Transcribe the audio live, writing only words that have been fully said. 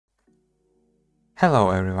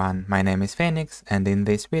Hello everyone, my name is Phoenix and in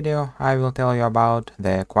this video I will tell you about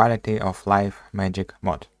the Quality of Life Magic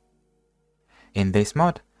mod. In this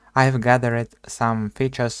mod, I have gathered some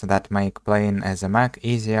features that make playing as a mech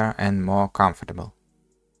easier and more comfortable.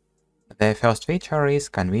 The first feature is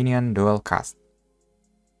convenient dual cast.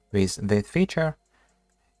 With this feature,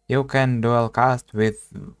 you can dual cast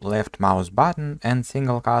with left mouse button and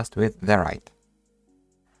single cast with the right.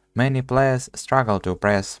 Many players struggle to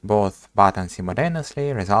press both buttons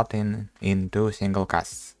simultaneously, resulting in two single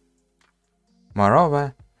casts.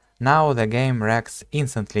 Moreover, now the game reacts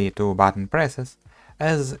instantly to button presses,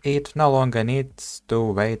 as it no longer needs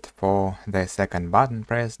to wait for the second button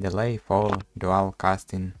press delay for dual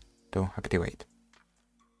casting to activate.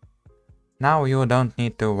 Now you don't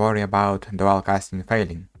need to worry about dual casting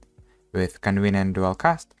failing. With convenient dual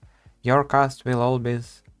cast, your cast will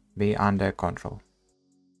always be under control.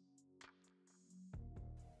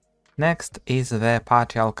 Next is the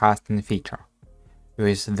partial casting feature.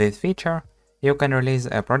 With this feature, you can release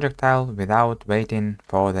a projectile without waiting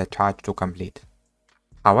for the charge to complete.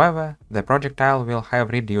 However, the projectile will have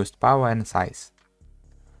reduced power and size.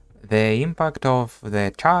 The impact of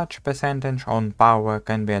the charge percentage on power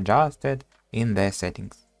can be adjusted in the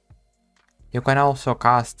settings. You can also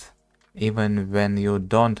cast even when you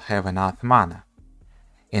don't have enough mana.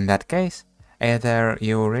 In that case, either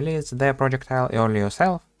you release the projectile early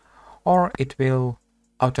yourself, or it will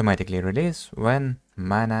automatically release when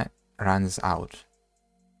mana runs out.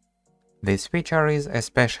 This feature is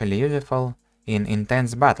especially useful in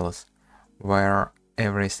intense battles, where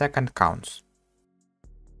every second counts.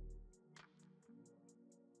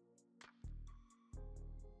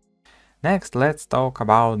 Next, let's talk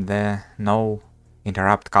about the No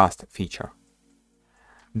Interrupt Cast feature.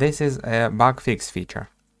 This is a bug fix feature.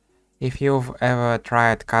 If you've ever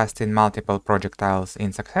tried casting multiple projectiles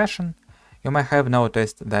in succession, you may have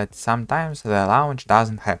noticed that sometimes the launch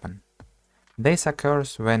doesn't happen. This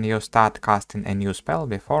occurs when you start casting a new spell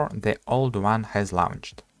before the old one has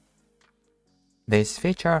launched. This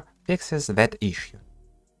feature fixes that issue.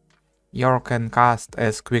 You can cast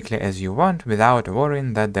as quickly as you want without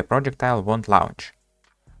worrying that the projectile won't launch.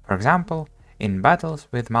 For example, in battles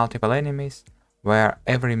with multiple enemies, where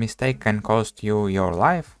every mistake can cost you your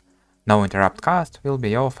life, No Interrupt Cast will be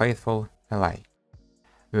your faithful ally.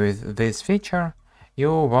 With this feature, you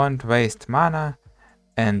won't waste mana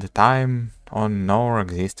and time on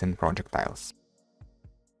non-existent projectiles.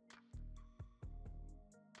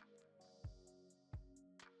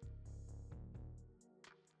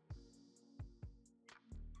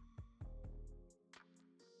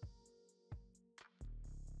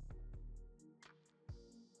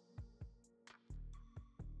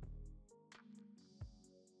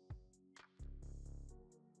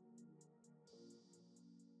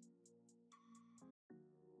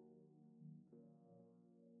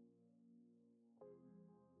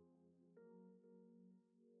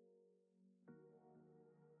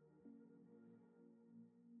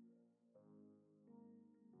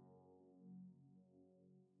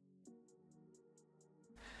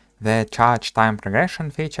 The charge time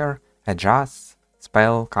progression feature adjusts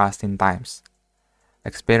spell casting times.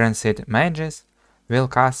 Experienced mages will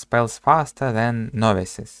cast spells faster than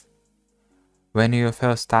novices. When you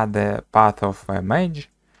first start the path of a mage,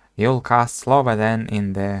 you'll cast slower than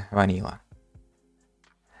in the vanilla.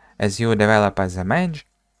 As you develop as a mage,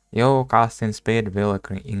 your casting speed will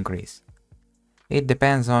increase. It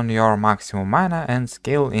depends on your maximum mana and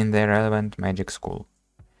skill in the relevant magic school.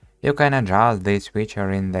 You can adjust this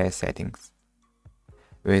feature in the settings.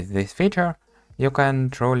 With this feature, you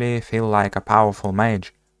can truly feel like a powerful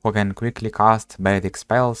mage who can quickly cast basic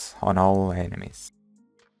spells on all enemies.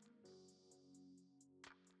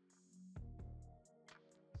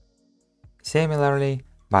 Similarly,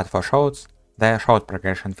 but for shots, the shot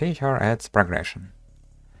progression feature adds progression.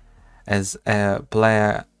 As a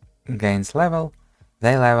player gains level,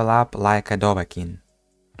 they level up like a Dovahkiin.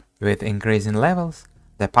 With increasing levels,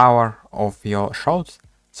 the power of your shots,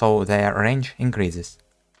 so their range increases.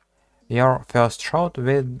 Your first shot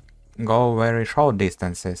will go very short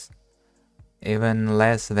distances, even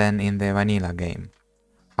less than in the vanilla game.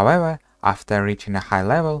 However, after reaching a high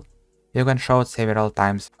level, you can shoot several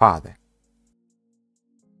times farther.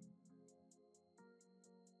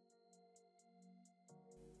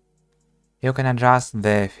 You can adjust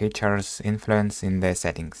the feature's influence in the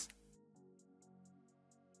settings.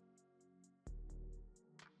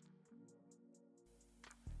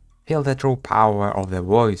 Feel the true power of the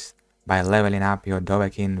voice by leveling up your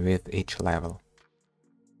Dovahkiin with each level.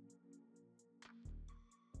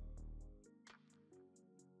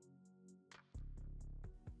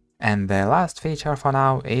 And the last feature for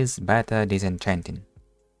now is better disenchanting.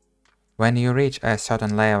 When you reach a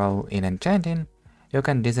certain level in enchanting, you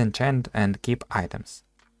can disenchant and keep items.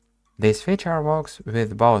 This feature works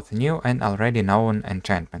with both new and already known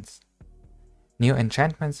enchantments. New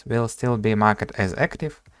enchantments will still be marked as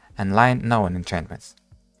active and line known enchantments.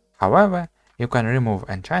 However, you can remove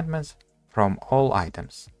enchantments from all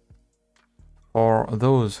items. For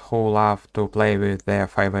those who love to play with their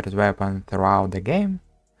favorite weapon throughout the game,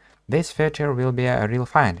 this feature will be a real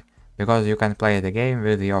find, because you can play the game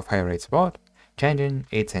with your favorite sword, changing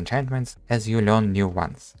its enchantments as you learn new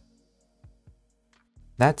ones.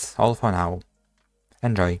 That's all for now.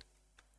 Enjoy!